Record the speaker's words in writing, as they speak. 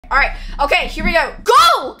All right. Okay, here we go.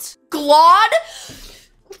 Gold! Glod?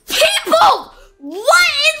 People! What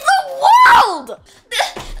in the world?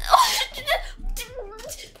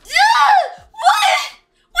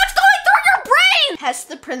 What's going through your brain? Test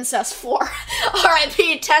the Princess 4.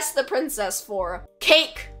 R.I.P. Test the Princess 4.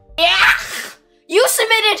 Cake. Yeah. You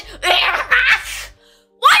submitted.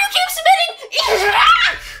 Why do you keep submitting?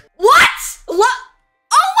 What?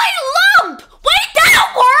 Oh, wait, lump. Wait,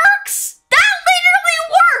 that works. That literally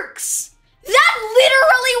works. That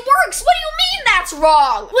literally works. What do you mean that's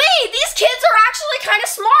wrong? Wait, these kids are actually kind of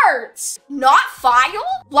smart. Not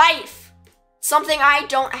file? Life. Something I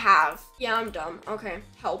don't have. Yeah, I'm dumb. Okay,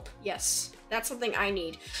 help. Yes, that's something I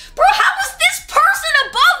need. Bro, how is this person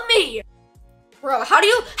above me? Bro, how do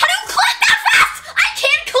you click that fast? I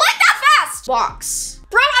can't click that fast. Box.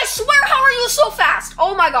 Bro, I swear, how are you so fast?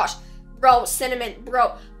 Oh my gosh. Bro, cinnamon,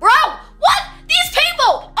 bro, what? These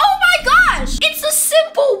people, oh my gosh. It's a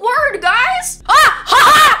simple word, guys. Ah, ha,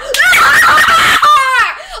 ha,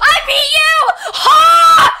 I beat you.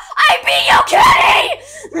 Ha, I beat you, Kitty.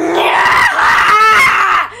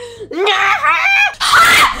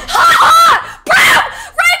 Bro,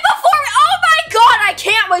 right before me. Oh my God, I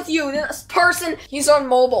can't with you. This person, he's on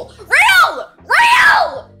mobile. Real.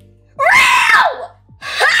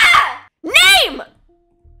 Ha! Name.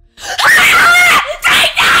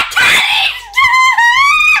 Take that, Kenny!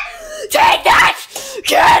 Take that,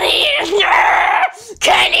 Kenny!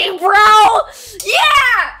 Kenny, bro!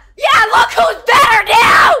 Yeah, look who's better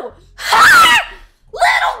now!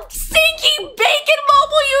 Little stinky bacon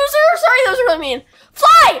mobile user! Sorry, that was really mean.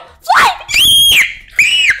 Fly!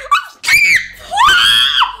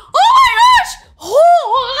 Oh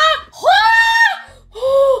my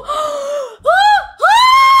gosh!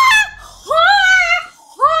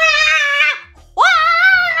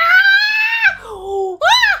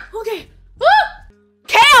 Okay.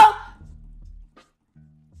 Kale!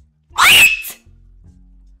 What?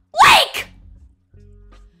 Wake!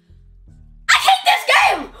 I hate this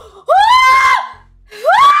game!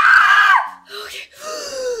 Okay.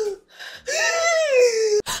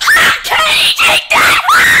 Can you take that?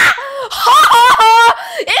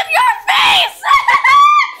 In your face!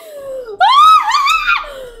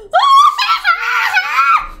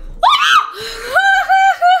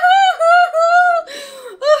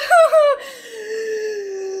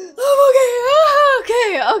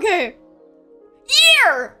 Okay.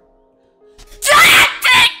 Year! Take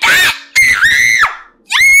that!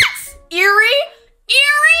 Yes! Eerie?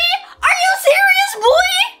 Are you serious,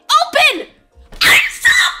 boy? Open! I'm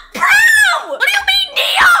so proud! What do you mean,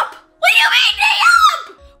 knee up?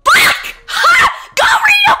 Book! Ha! Go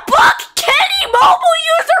read a book, Kenny, mobile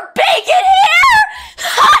user, bacon hair!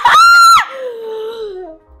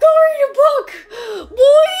 Go read a book,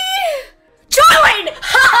 boy! Join!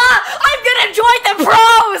 I'm gonna join the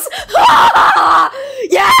pros!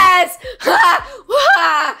 Yes!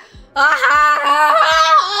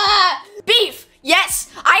 Beef! Yes,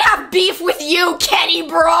 I have beef with you, Kenny,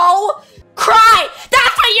 bro! Cry!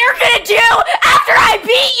 That's what you're gonna do after I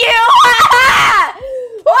beat you!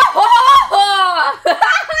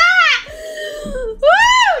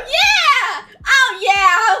 Yeah! Oh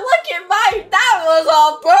yeah! Look at that was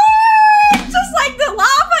all burn! Just like the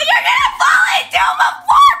lava, you're gonna fall into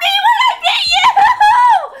before me when I beat you!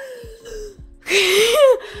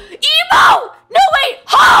 Emo! No wait!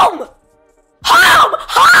 Home!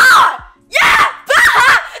 Ha! Yeah!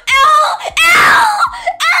 L!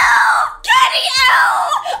 Kenny L!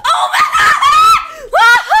 Oh my God!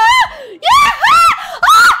 Yeah!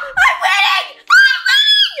 I'm winning!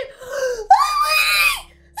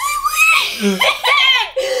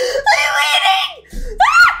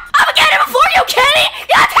 I'm gonna get it before you, Kenny!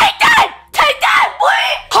 Yeah, take that, boy!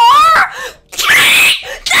 Kenny!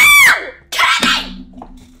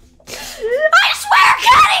 I swear,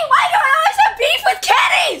 Kenny! Why do I always have beef with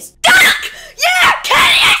Kennys? Duck! Yeah,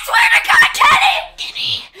 Kenny! I swear to God, Kenny!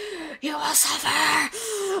 Kenny, you will suffer,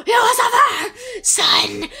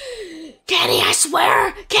 son. Kenny, I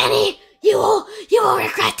swear, Kenny, you will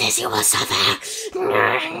regret this. You will suffer.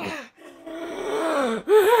 Game!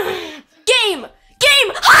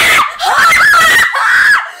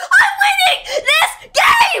 I'm winning this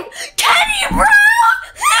game! Kenny, bro!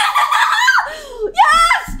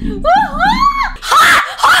 Yes!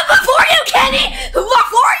 Before you, Kenny!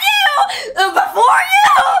 Before you! L!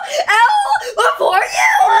 Before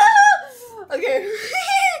you! Okay.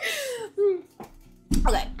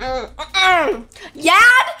 Okay.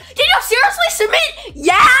 Yad? Did you seriously submit